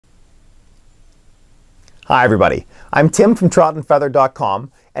Hi everybody, I'm Tim from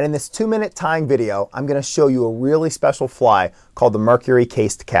troutandfeather.com, and in this 2-minute tying video I'm going to show you a really special fly called the Mercury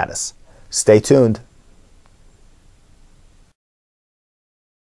Cased Caddis. Stay tuned.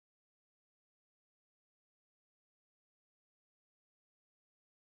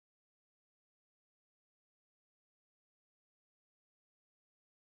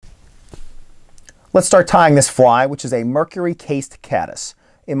 Let's start tying this fly, which is a Mercury Cased Caddis.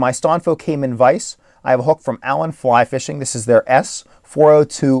 In my Stonfo Cayman vise, I have a hook from Allen Fly Fishing. This is their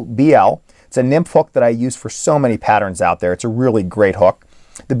S402BL. It's a nymph hook that I use for so many patterns out there. It's a really great hook.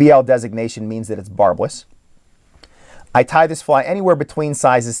 The BL designation means that it's barbless. I tie this fly anywhere between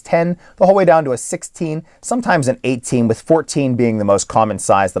sizes 10 the whole way down to a 16, sometimes an 18, with 14 being the most common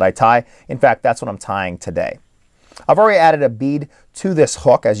size that I tie. In fact, that's what I'm tying today. I've already added a bead to this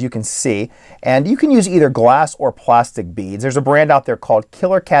hook, as you can see, and you can use either glass or plastic beads. There's a brand out there called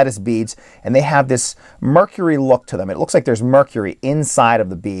Killer Caddis beads, and they have this mercury look to them. It looks like there's mercury inside of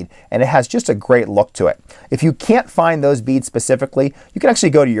the bead, and it has just a great look to it. If you can't find those beads specifically, you can actually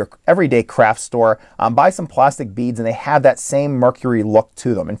go to your everyday craft store, buy some plastic beads, and they have that same mercury look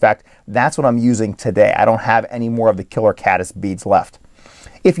to them. In fact, that's what I'm using today. I don't have any more of the Killer Caddis beads left.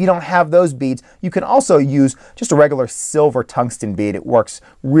 If you don't have those beads, you can also use just a regular silver tungsten bead. It works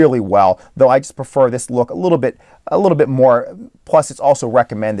really well, though I just prefer this look a little bit more. Plus, it's also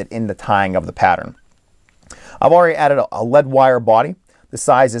recommended in the tying of the pattern. I've already added a lead wire body. The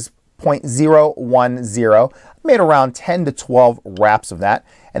size is 0.010. I made around 10 to 12 wraps of that.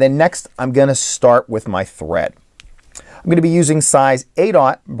 And then next, I'm going to start with my thread. I'm going to be using size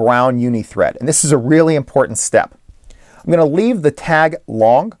 8/0 brown uni thread, and this is a really important step. I'm going to leave the tag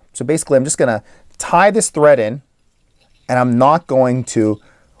long. So basically I'm just going to tie this thread in, and I'm not going to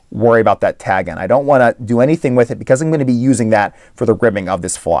worry about that tag end. I don't want to do anything with it because I'm going to be using that for the ribbing of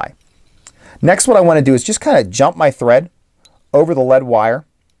this fly. Next, what I want to do is just kind of jump my thread over the lead wire.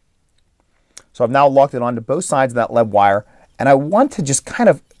 So I've now locked it onto both sides of that lead wire, and I want to just kind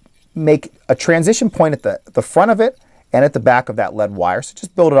of make a transition point at the front of it and at the back of that lead wire. So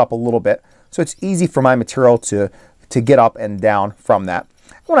just build it up a little bit so it's easy for my material to get up and down from that.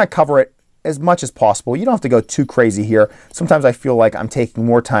 When I cover it as much as possible, you don't have to go too crazy here. Sometimes I feel like I'm taking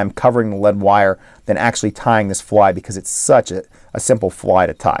more time covering the lead wire than actually tying this fly because it's such a simple fly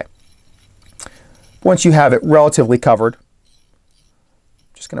to tie. Once you have it relatively covered, I'm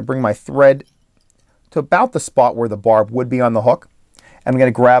just going to bring my thread to about the spot where the barb would be on the hook. I'm going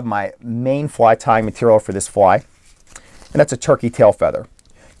to grab my main fly tying material for this fly, and that's a turkey tail feather.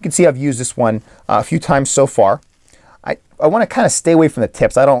 You can see I've used this one a few times so far. I want to kind of stay away from the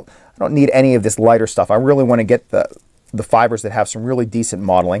tips. I don't need any of this lighter stuff. I really want to get the fibers that have some really decent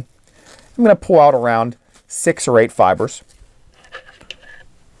modeling. I'm going to pull out around 6 or 8 fibers.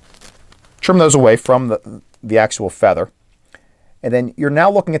 Trim those away from the actual feather. And then you're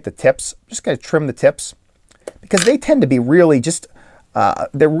now looking at the tips. I'm just going to trim the tips because they tend to be really just,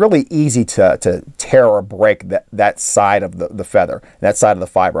 they're really easy to tear or break that side of the feather, that side of the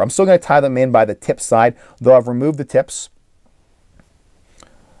fiber. I'm still going to tie them in by the tip side, though I've removed the tips.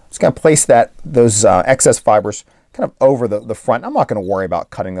 Just going to place those excess fibers kind of over the front. I'm not going to worry about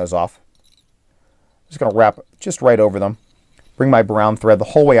cutting those off. I'm just going to wrap just right over them. Bring my brown thread the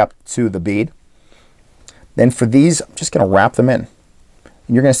whole way up to the bead. Then for these, I'm just going to wrap them in.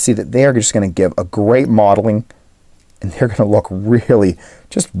 And you're going to see that they are just going to give a great modeling, and they're going to look really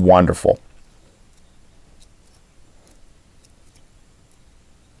just wonderful.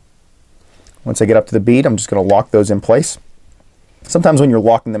 Once I get up to the bead, I'm just going to lock those in place. Sometimes when you're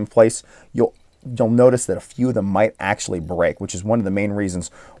locking them in place, you'll notice that a few of them might actually break, which is one of the main reasons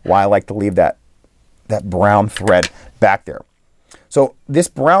why I like to leave that brown thread back there. So this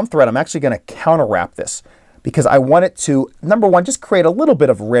brown thread, I'm actually going to counter wrap this because I want it to, number one, just create a little bit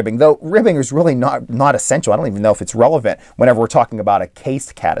of ribbing, though ribbing is really not essential. I don't even know if it's relevant whenever we're talking about a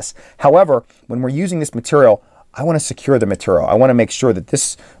cased caddis. However, when we're using this material, I want to secure the material. I want to make sure that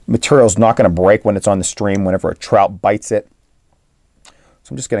this material is not going to break when it's on the stream, whenever a trout bites it.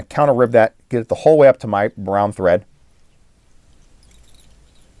 So I'm just going to counter rib that, get it the whole way up to my brown thread.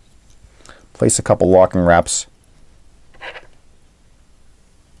 Place a couple locking wraps.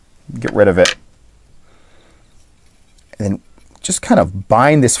 Get rid of it. And then just kind of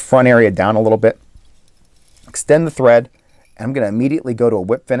bind this front area down a little bit. Extend the thread, and I'm going to immediately go to a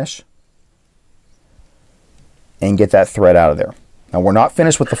whip finish and get that thread out of there. Now we're not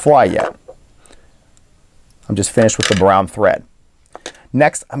finished with the fly yet. I'm just finished with the brown thread.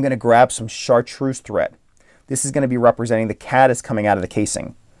 Next, I'm going to grab some chartreuse thread. This is going to be representing the caddis coming out of the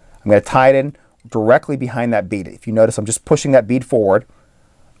casing. I'm going to tie it in directly behind that bead. If you notice, I'm just pushing that bead forward.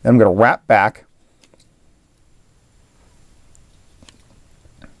 Then I'm going to wrap back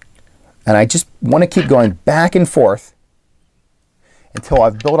And I just want to keep going back and forth until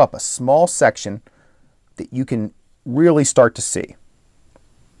I've built up a small section that you can really start to see.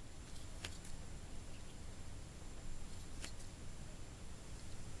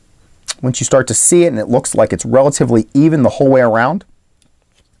 Once you start to see it and it looks like it's relatively even the whole way around,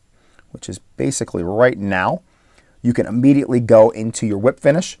 which is basically right now, you can immediately go into your whip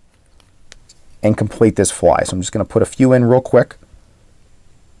finish and complete this fly. So I'm just going to put a few in real quick.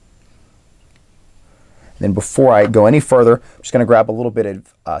 Then before I go any further, I'm just going to grab a little bit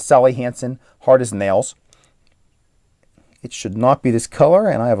of Sally Hansen Hard as Nails. It should not be this color,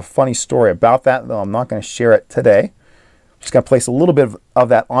 and I have a funny story about that, though I'm not going to share it today. Just going to place a little bit of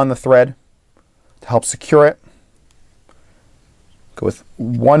that on the thread to help secure it. Go with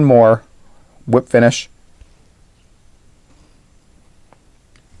one more whip finish.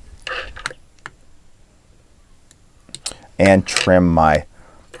 And trim my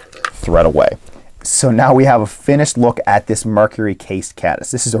thread away. So now we have a finished look at this Mercury Cased Caddis.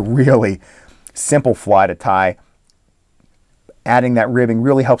 This is a really simple fly to tie. Adding that ribbing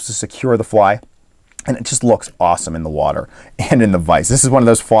really helps to secure the fly, and it just looks awesome in the water and in the vise. This is one of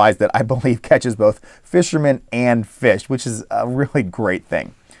those flies that I believe catches both fishermen and fish, which is a really great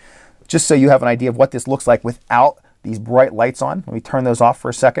thing. Just so you have an idea of what this looks like without these bright lights on, let me turn those off for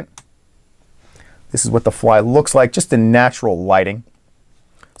a second. This is what the fly looks like, just in natural lighting.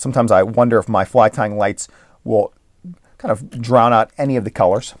 Sometimes I wonder if my fly tying lights will kind of drown out any of the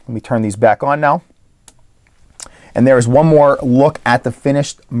colors. Let me turn these back on now. And there is one more look at the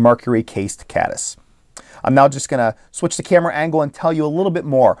finished Mercury Cased Caddis. I'm now just going to switch the camera angle and tell you a little bit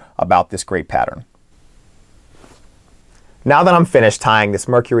more about this great pattern. Now that I'm finished tying this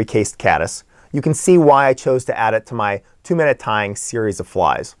Mercury Cased Caddis, you can see why I chose to add it to my 2-minute tying series of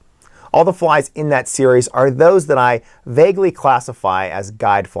flies. All the flies in that series are those that I vaguely classify as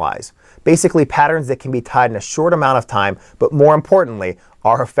guide flies. Basically patterns that can be tied in a short amount of time, but more importantly,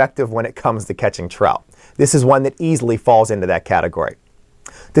 are effective when it comes to catching trout. This is one that easily falls into that category.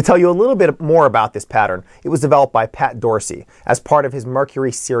 To tell you a little bit more about this pattern, it was developed by Pat Dorsey as part of his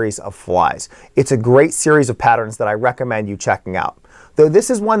Mercury series of flies. It's a great series of patterns that I recommend you checking out. Though this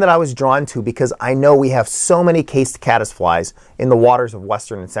is one that I was drawn to because I know we have so many cased caddis flies in the waters of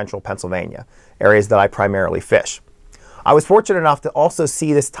western and central Pennsylvania, areas that I primarily fish. I was fortunate enough to also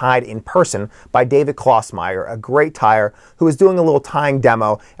see this tied in person by David Klossmeyer, a great tyer who was doing a little tying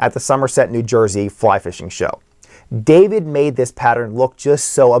demo at the Somerset, New Jersey fly fishing show. David made this pattern look just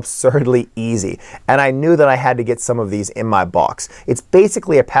so absurdly easy, and I knew that I had to get some of these in my box. It's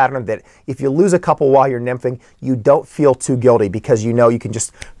basically a pattern that if you lose a couple while you're nymphing, you don't feel too guilty because you know you can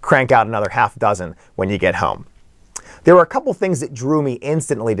just crank out another half dozen when you get home. There were a couple things that drew me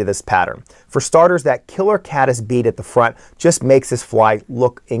instantly to this pattern. For starters, that killer caddis bead at the front just makes this fly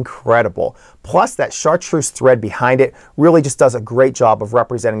look incredible. Plus, that chartreuse thread behind it really just does a great job of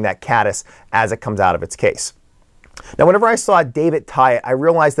representing that caddis as it comes out of its case. Now, whenever I saw David tie it, I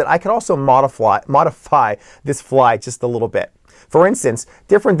realized that I could also modify this fly just a little bit. For instance,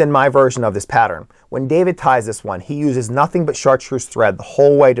 different than my version of this pattern, when David ties this one, he uses nothing but chartreuse thread the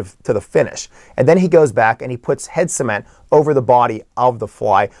whole way to the finish. And then he goes back and he puts head cement over the body of the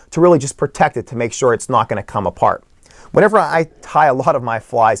fly to really just protect it, to make sure it's not going to come apart. Whenever I tie a lot of my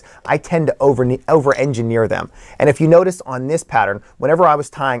flies, I tend to over-engineer them. And if you notice on this pattern, whenever I was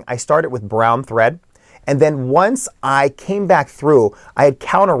tying, I started with brown thread. And then once I came back through, I had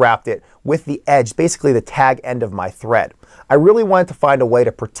counter wrapped it with the edge, basically the tag end of my thread. I really wanted to find a way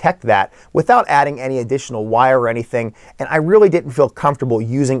to protect that without adding any additional wire or anything, and I really didn't feel comfortable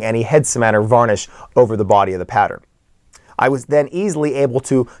using any head cement or varnish over the body of the pattern. I was then easily able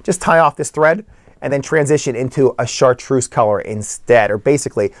to just tie off this thread and then transition into a chartreuse color instead, or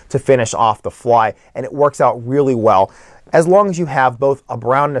basically to finish off the fly, and it works out really well, as long as you have both a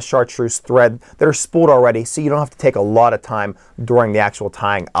brown and a chartreuse thread that are spooled already, so you don't have to take a lot of time during the actual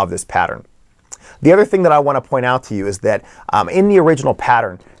tying of this pattern. The other thing that I want to point out to you is that in the original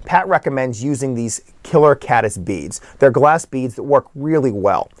pattern, Pat recommends using these killer caddis beads. They're glass beads that work really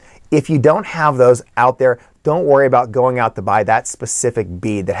well. If you don't have those out there, don't worry about going out to buy that specific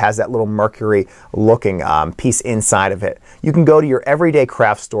bead that has that little mercury looking piece inside of it. You can go to your everyday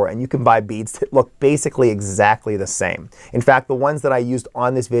craft store and you can buy beads that look basically exactly the same. In fact, the ones that I used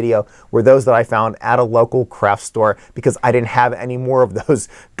on this video were those that I found at a local craft store because I didn't have any more of those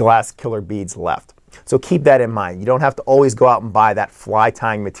glass killer beads left. So keep that in mind. You don't have to always go out and buy that fly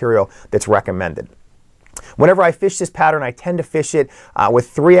tying material that's recommended. Whenever I fish this pattern, I tend to fish it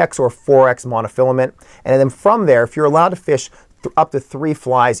with 3X or 4X monofilament, and then from there, if you're allowed to fish up to 3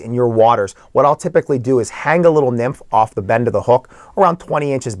 flies in your waters, what I'll typically do is hang a little nymph off the bend of the hook around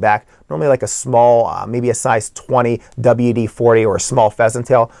 20 inches back, normally like a small, maybe a size 20 WD-40 or a small pheasant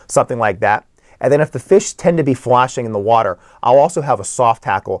tail, something like that. And then if the fish tend to be flashing in the water, I'll also have a soft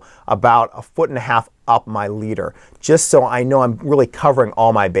tackle about 1.5 feet up my leader, just so I know I'm really covering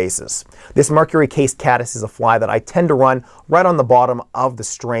all my bases. This Mercury Cased Caddis is a fly that I tend to run right on the bottom of the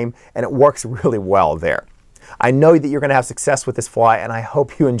stream, and it works really well there. I know that you're going to have success with this fly, and I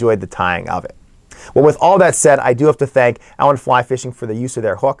hope you enjoyed the tying of it. Well, with all that said, I do have to thank Allen Fly Fishing for the use of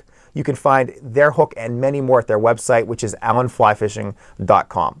their hook. You can find their hook and many more at their website, which is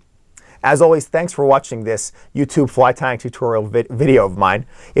allenflyfishing.com. As always, thanks for watching this YouTube fly tying tutorial video of mine.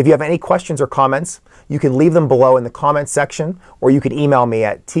 If you have any questions or comments, you can leave them below in the comments section, or you can email me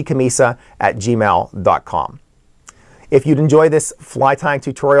at tcammisa@gmail.com. If you'd enjoy this fly tying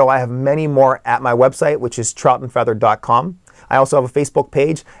tutorial, I have many more at my website, which is troutandfeather.com. I also have a Facebook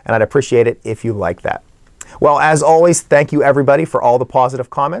page, and I'd appreciate it if you like that. Well, as always, thank you everybody for all the positive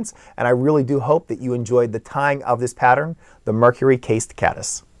comments, and I really do hope that you enjoyed the tying of this pattern, the Mercury Cased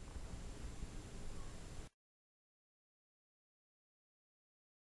Caddis.